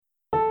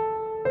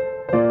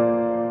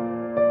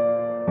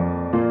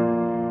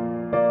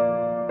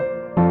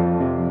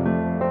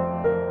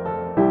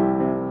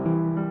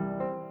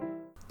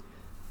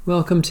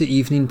Welcome to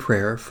evening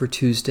prayer for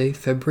Tuesday,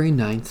 February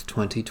 9th,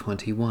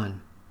 2021.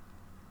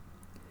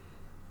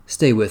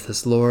 Stay with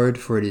us, Lord,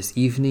 for it is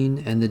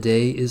evening and the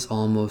day is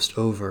almost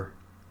over.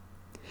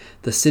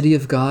 The city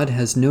of God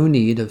has no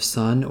need of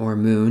sun or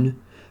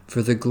moon,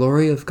 for the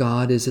glory of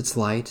God is its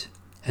light,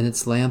 and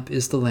its lamp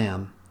is the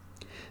Lamb.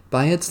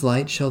 By its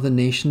light shall the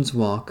nations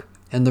walk,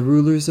 and the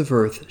rulers of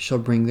earth shall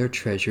bring their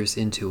treasures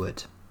into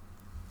it.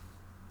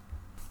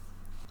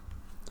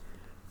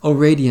 O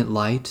radiant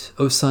light,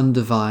 O Sun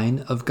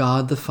divine, of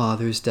God the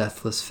Father's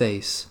deathless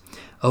face,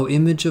 O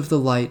image of the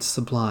light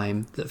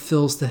sublime that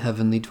fills the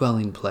heavenly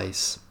dwelling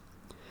place.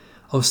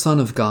 O Son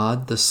of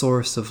God, the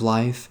source of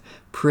life,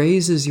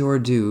 praise is your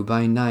due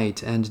by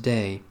night and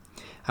day.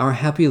 Our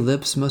happy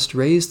lips must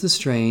raise the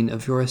strain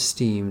of your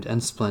esteemed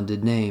and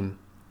splendid name.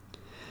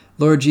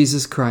 Lord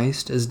Jesus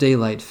Christ, as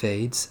daylight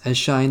fades, as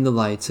shine the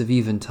lights of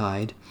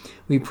eventide,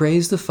 we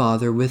praise the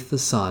Father with the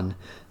Son,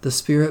 the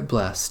Spirit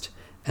blessed,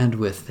 and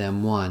with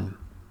them one.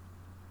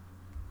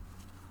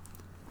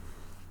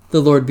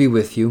 The Lord be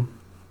with you.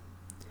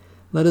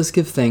 Let us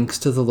give thanks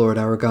to the Lord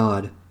our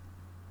God.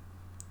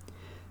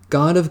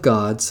 God of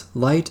gods,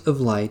 light of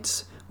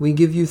lights, we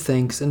give you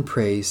thanks and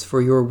praise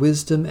for your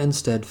wisdom and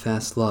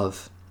steadfast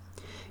love.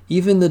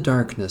 Even the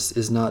darkness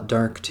is not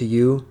dark to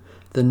you,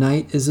 the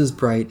night is as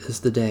bright as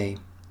the day.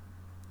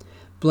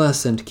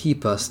 Bless and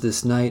keep us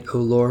this night, O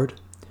Lord.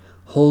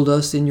 Hold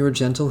us in your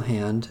gentle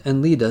hand,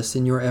 and lead us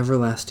in your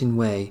everlasting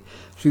way,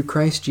 through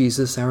Christ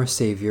Jesus our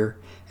Savior,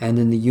 and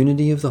in the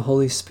unity of the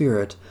Holy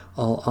Spirit,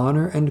 all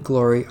honor and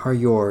glory are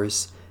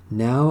yours,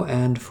 now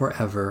and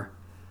forever.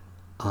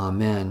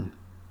 Amen.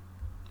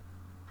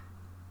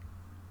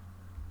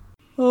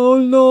 O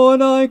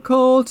Lord, I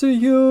call to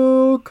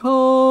you,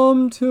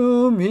 come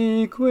to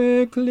me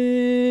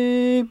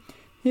quickly.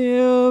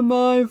 Hear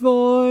my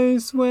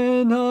voice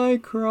when I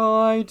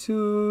cry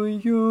to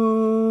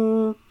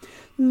you.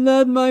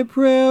 Let my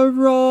prayer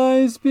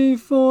rise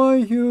before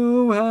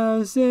you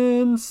as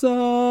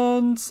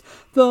incense,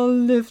 the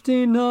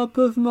lifting up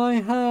of my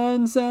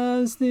hands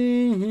as the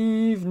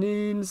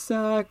evening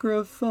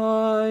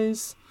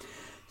sacrifice.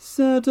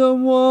 Set a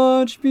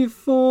watch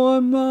before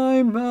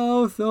my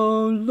mouth,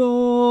 O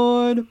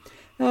Lord,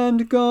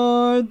 and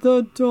guard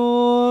the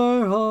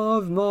door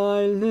of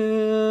my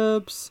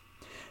lips.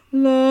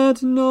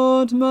 Let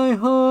not my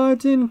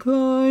heart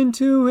incline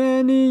to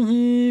any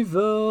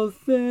evil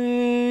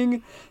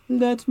thing.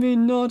 Let me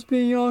not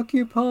be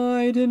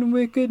occupied in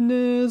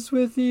wickedness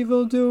with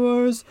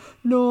evildoers,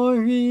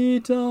 nor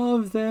eat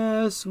of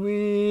their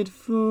sweet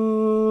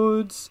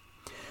foods.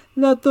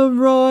 Let the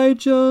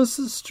righteous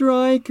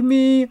strike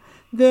me.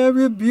 Their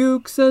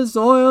rebukes as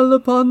oil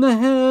upon the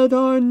head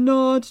are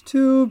not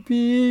to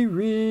be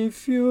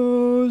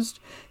refused.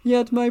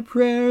 Yet my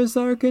prayers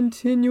are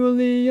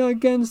continually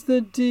against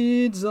the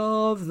deeds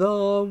of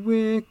the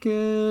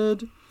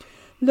wicked.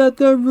 Let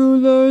the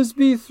rulers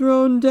be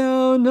thrown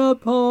down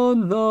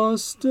upon the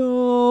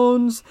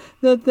stones,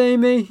 that they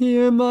may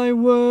hear my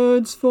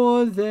words,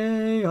 for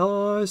they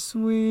are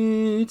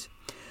sweet.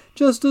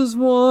 Just as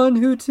one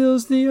who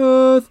tills the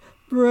earth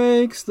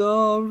breaks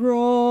the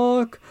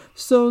rock,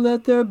 so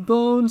let their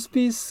bones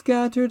be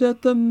scattered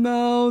at the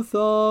mouth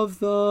of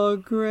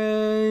the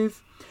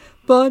grave.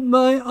 But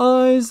my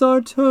eyes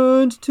are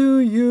turned to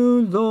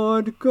you,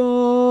 Lord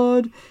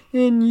God.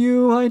 In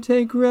you I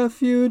take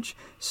refuge.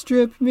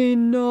 Strip me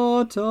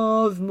not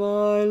of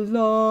my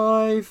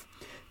life.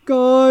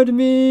 Guard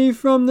me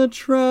from the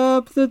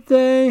trap that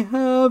they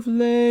have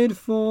laid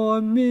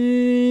for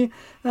me,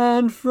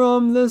 and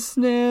from the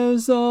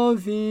snares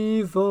of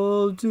evildoers.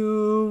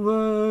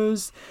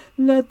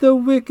 Let the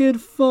wicked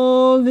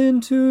fall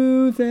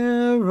into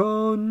their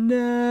own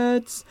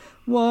nets,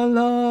 while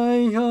I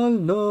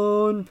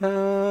alone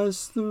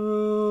pass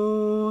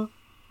through.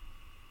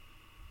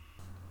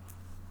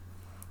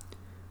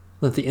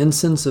 Let the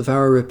incense of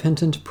our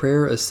repentant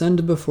prayer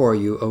ascend before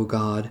you, O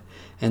God,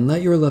 and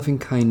let your loving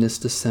kindness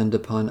descend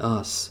upon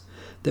us,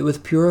 that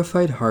with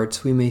purified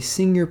hearts we may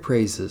sing your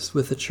praises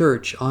with the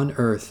church on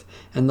earth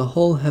and the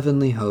whole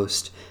heavenly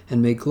host,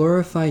 and may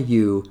glorify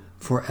you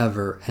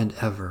forever and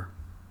ever.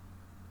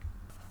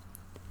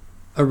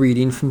 A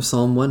reading from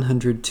Psalm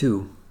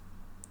 102.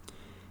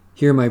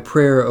 Hear my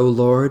prayer, O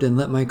Lord, and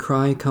let my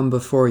cry come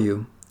before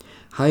you.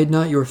 Hide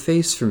not your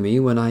face from me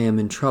when I am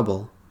in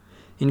trouble.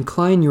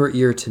 Incline your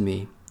ear to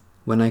me.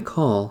 When I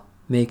call,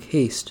 make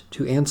haste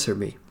to answer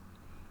me.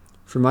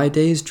 For my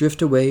days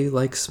drift away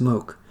like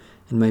smoke,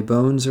 and my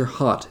bones are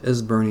hot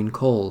as burning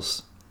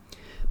coals.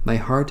 My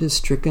heart is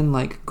stricken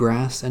like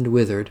grass and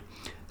withered,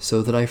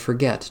 so that I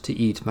forget to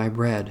eat my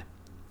bread.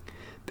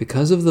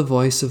 Because of the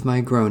voice of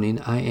my groaning,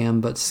 I am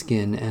but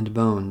skin and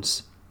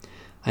bones.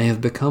 I have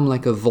become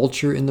like a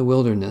vulture in the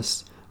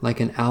wilderness,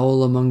 like an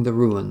owl among the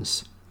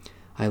ruins.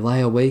 I lie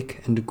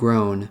awake and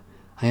groan.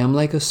 I am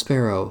like a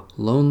sparrow,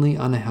 lonely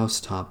on a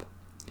housetop.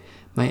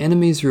 My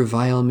enemies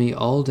revile me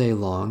all day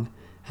long,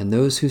 and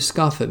those who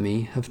scoff at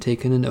me have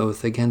taken an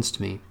oath against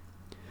me.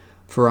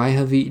 For I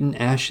have eaten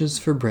ashes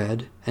for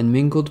bread, and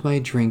mingled my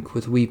drink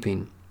with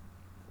weeping.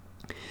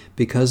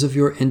 Because of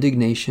your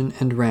indignation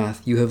and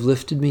wrath you have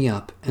lifted me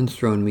up and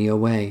thrown me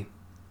away.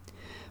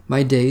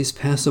 My days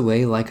pass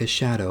away like a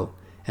shadow,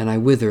 and I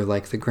wither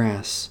like the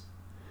grass.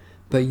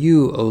 But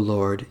you, O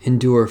Lord,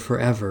 endure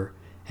forever,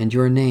 and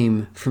your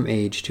name from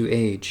age to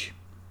age.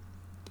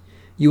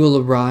 You will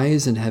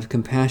arise and have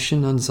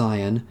compassion on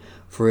Zion,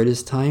 for it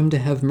is time to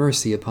have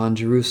mercy upon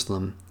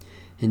Jerusalem.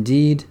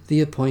 Indeed,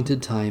 the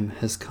appointed time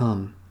has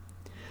come.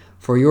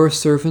 For your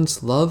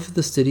servants love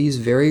the city's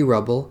very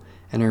rubble,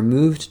 and are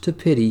moved to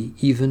pity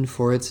even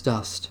for its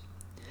dust.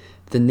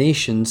 The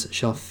nations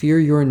shall fear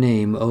your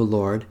name, O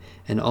Lord,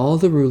 and all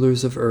the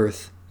rulers of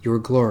earth your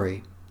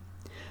glory.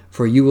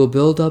 For you will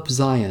build up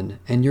Zion,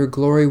 and your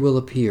glory will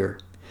appear.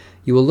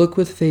 You will look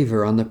with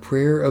favor on the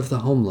prayer of the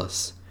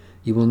homeless.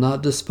 You will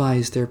not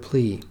despise their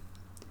plea.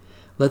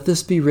 Let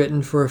this be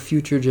written for a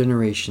future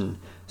generation,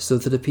 so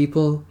that a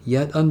people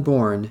yet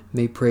unborn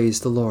may praise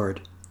the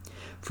Lord.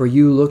 For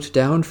you looked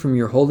down from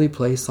your holy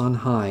place on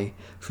high.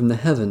 From the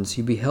heavens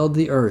you beheld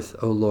the earth,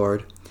 O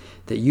Lord,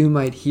 that you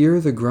might hear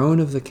the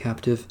groan of the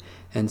captive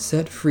and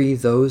set free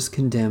those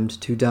condemned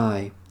to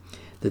die,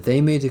 that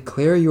they may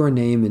declare your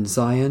name in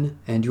Zion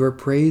and your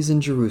praise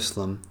in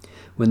Jerusalem,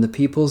 when the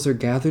peoples are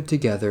gathered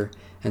together,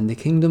 and the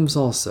kingdoms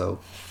also,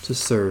 to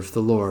serve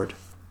the Lord.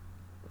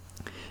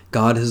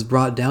 God has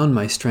brought down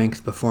my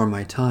strength before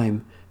my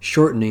time,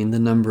 shortening the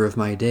number of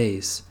my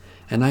days.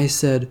 And I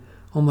said,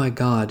 O my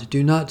God,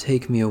 do not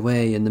take me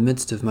away in the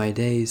midst of my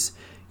days.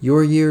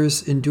 Your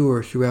years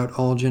endure throughout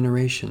all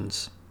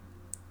generations.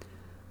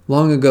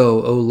 Long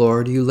ago, O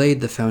Lord, you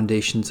laid the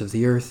foundations of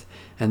the earth,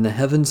 and the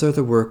heavens are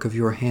the work of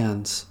your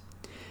hands.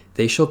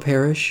 They shall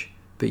perish,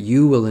 but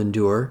you will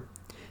endure.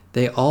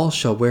 They all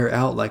shall wear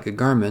out like a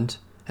garment.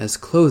 As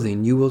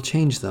clothing you will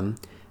change them,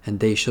 and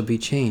they shall be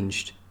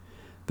changed.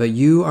 But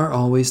you are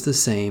always the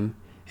same,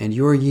 and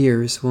your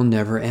years will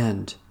never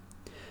end.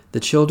 The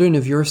children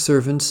of your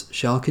servants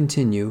shall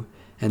continue,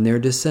 and their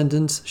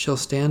descendants shall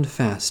stand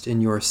fast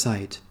in your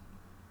sight.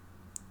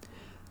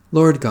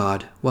 Lord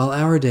God, while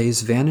our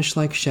days vanish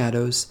like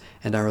shadows,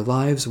 and our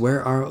lives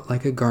wear out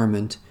like a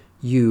garment,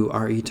 you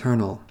are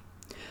eternal.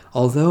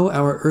 Although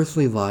our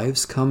earthly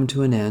lives come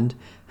to an end,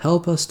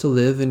 help us to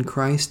live in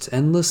Christ's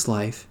endless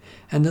life,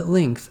 and at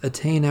length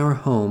attain our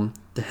home,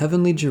 the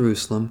heavenly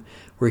Jerusalem,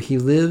 where he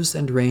lives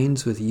and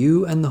reigns with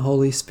you and the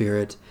Holy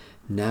Spirit,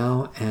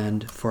 now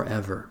and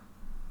forever.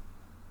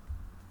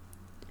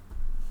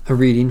 A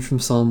reading from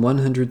Psalm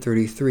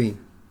 133.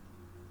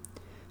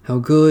 How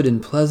good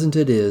and pleasant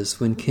it is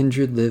when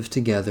kindred live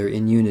together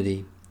in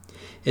unity.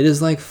 It is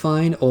like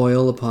fine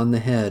oil upon the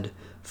head,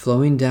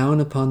 flowing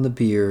down upon the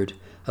beard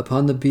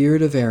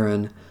of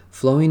Aaron,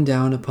 flowing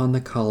down upon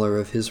the collar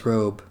of his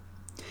robe.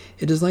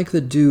 It is like the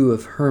dew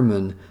of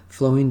Hermon,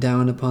 flowing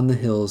down upon the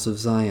hills of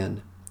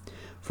Zion.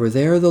 For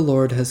there the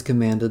Lord has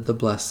commanded the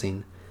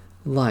blessing,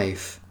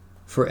 life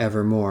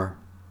forevermore.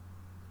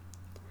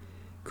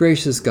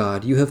 Gracious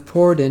God, you have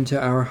poured into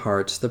our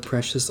hearts the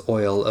precious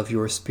oil of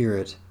your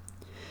Spirit.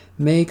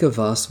 Make of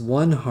us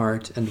one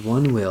heart and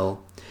one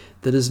will,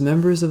 that as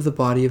members of the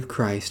body of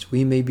Christ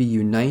we may be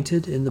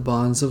united in the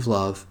bonds of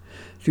love,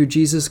 through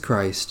Jesus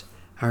Christ,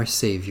 our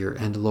Savior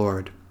and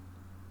Lord.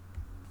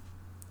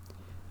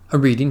 A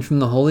reading from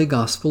the Holy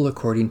Gospel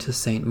according to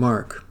St.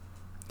 Mark.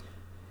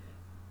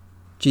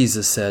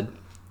 Jesus said,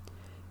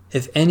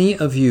 If any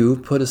of you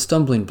put a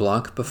stumbling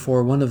block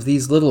before one of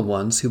these little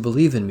ones who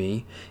believe in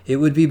me, it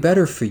would be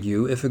better for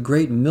you if a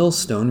great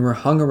millstone were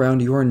hung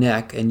around your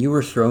neck and you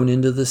were thrown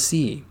into the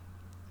sea.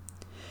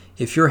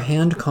 If your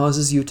hand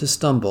causes you to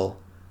stumble,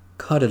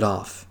 cut it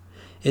off.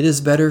 It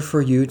is better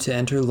for you to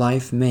enter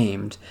life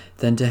maimed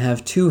than to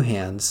have two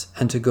hands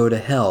and to go to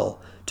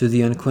hell, to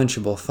the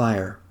unquenchable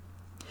fire.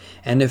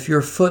 And if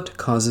your foot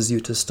causes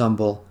you to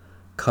stumble,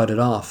 cut it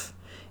off.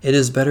 It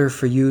is better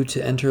for you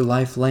to enter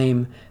life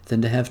lame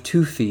than to have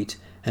 2 feet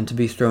and to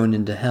be thrown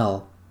into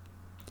hell.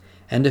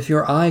 And if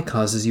your eye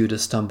causes you to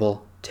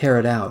stumble, tear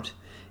it out.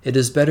 It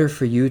is better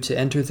for you to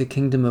enter the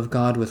kingdom of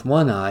God with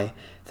 1 eye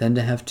than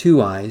to have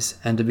 2 eyes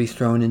and to be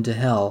thrown into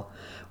hell,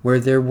 where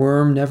their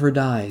worm never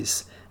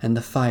dies and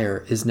the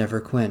fire is never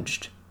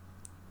quenched.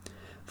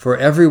 For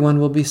everyone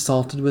will be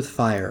salted with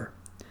fire.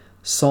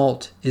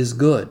 Salt is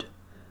good,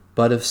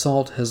 but if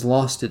salt has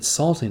lost its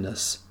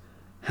saltiness,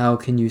 how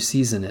can you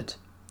season it?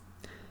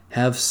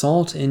 Have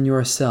salt in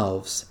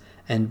yourselves,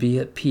 and be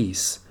at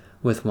peace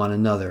with one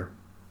another.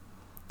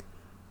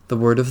 The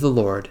word of the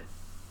Lord.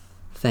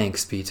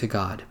 Thanks be to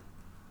God.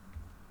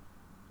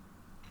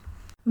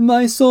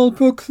 My soul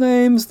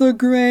proclaims the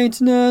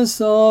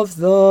greatness of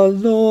the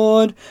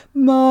Lord.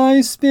 My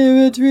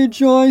spirit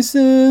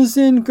rejoices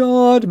in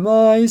God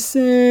my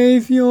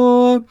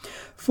Saviour.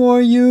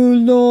 For you,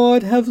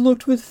 Lord, have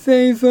looked with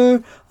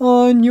favor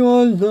on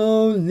your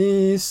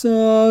lowly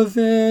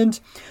servant.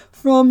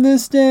 From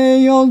this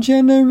day all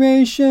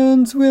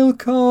generations will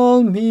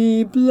call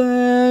me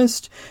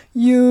blessed.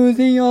 You,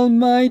 the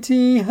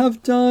Almighty,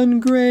 have done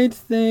great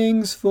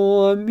things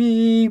for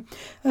me,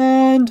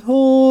 and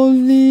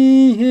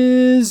holy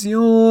is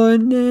your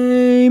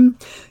name.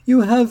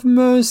 You have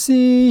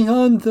mercy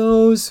on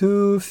those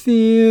who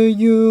fear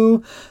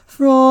you,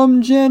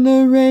 from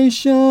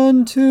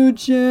generation to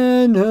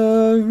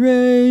generation.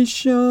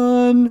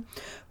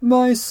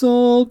 My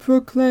soul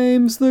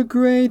proclaims the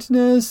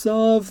greatness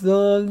of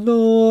the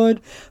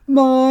Lord.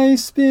 My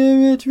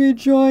spirit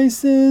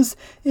rejoices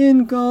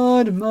in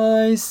God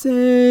my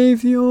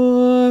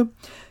Saviour.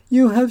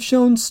 You have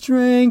shown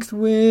strength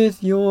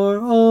with your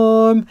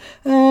arm,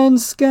 and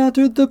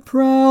scattered the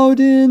proud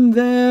in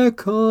their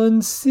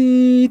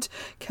conceit,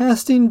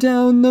 casting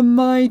down the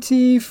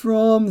mighty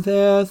from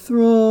their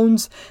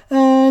thrones,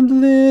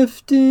 and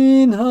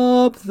lifting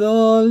up the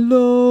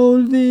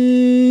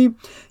lowly.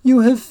 You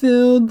have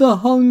filled the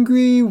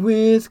hungry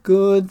with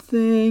good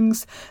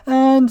things,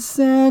 and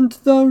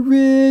sent the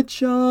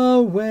rich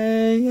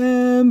away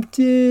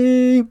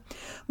empty.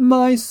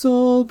 My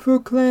soul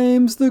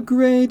proclaims the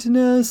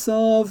greatness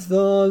of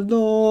the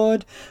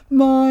Lord.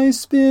 My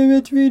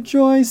spirit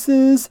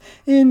rejoices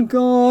in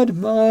God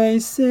my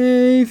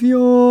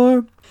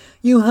Saviour.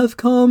 You have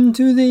come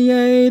to the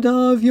aid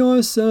of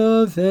your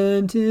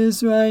servant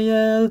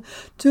Israel,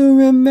 to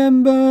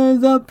remember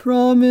the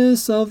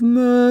promise of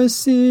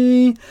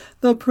mercy,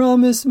 the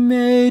promise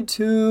made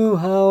to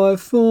our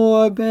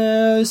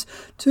forebears,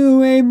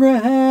 to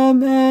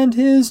Abraham and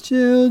his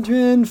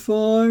children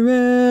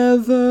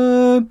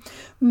forever.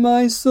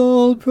 My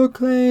soul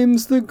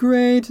proclaims the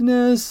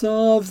greatness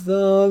of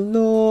the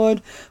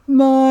Lord.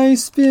 My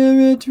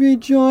spirit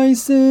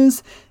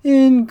rejoices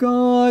in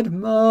God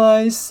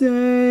my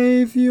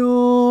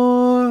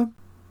Saviour.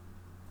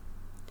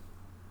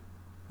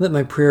 Let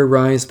my prayer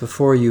rise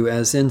before you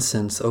as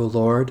incense, O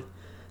Lord,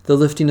 the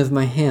lifting of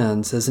my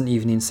hands as an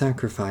evening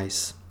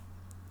sacrifice.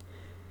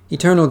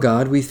 Eternal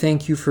God, we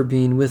thank you for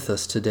being with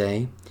us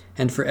today,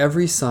 and for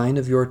every sign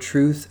of your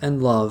truth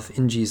and love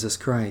in Jesus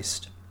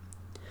Christ.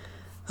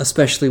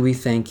 Especially we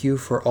thank you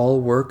for all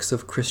works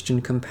of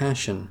Christian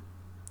compassion,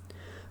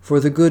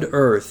 for the good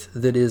earth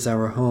that is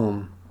our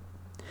home,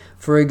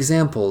 for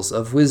examples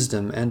of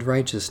wisdom and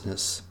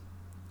righteousness,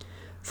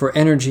 for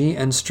energy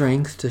and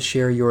strength to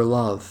share your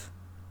love,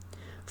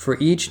 for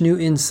each new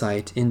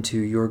insight into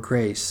your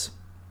grace.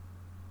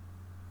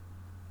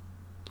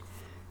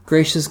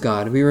 Gracious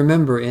God, we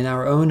remember in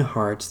our own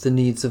hearts the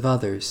needs of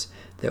others,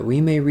 that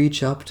we may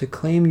reach up to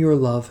claim your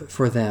love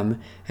for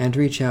them and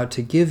reach out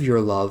to give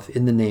your love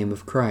in the name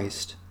of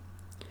Christ.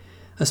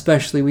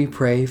 Especially we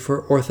pray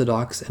for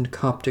Orthodox and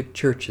Coptic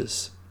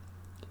churches,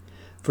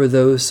 for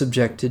those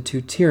subjected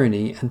to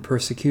tyranny and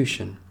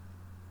persecution,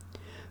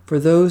 for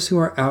those who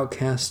are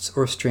outcasts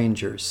or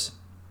strangers,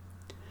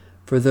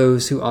 for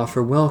those who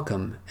offer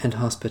welcome and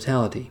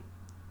hospitality,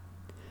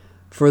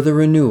 for the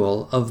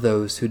renewal of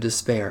those who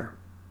despair.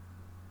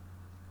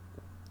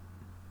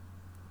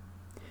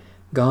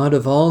 God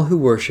of all who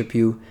worship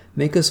you,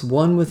 make us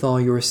one with all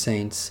your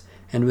saints,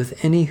 and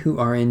with any who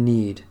are in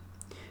need.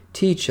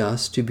 Teach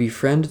us to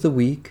befriend the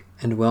weak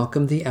and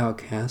welcome the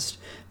outcast,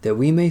 that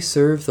we may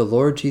serve the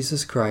Lord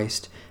Jesus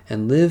Christ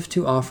and live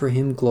to offer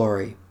him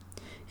glory.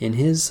 In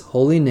his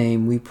holy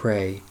name we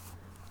pray.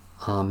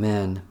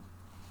 Amen.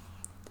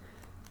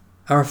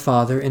 Our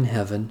Father in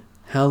heaven,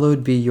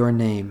 hallowed be your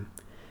name.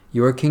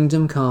 Your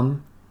kingdom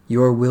come,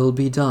 your will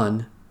be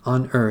done,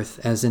 on earth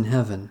as in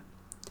heaven.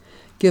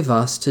 Give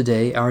us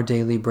today our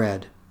daily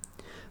bread.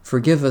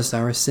 Forgive us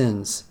our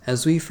sins,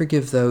 as we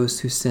forgive those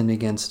who sin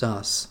against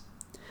us.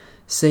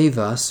 Save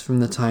us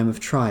from the time of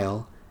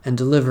trial, and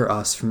deliver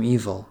us from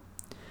evil.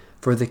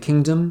 For the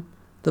kingdom,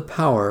 the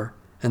power,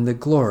 and the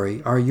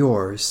glory are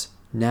yours,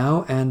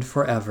 now and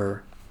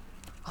forever.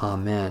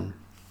 Amen.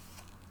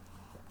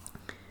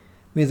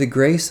 May the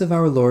grace of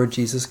our Lord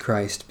Jesus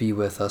Christ be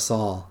with us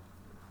all.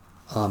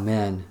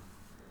 Amen.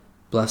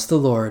 Bless the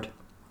Lord.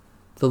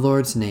 The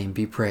Lord's name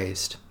be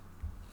praised.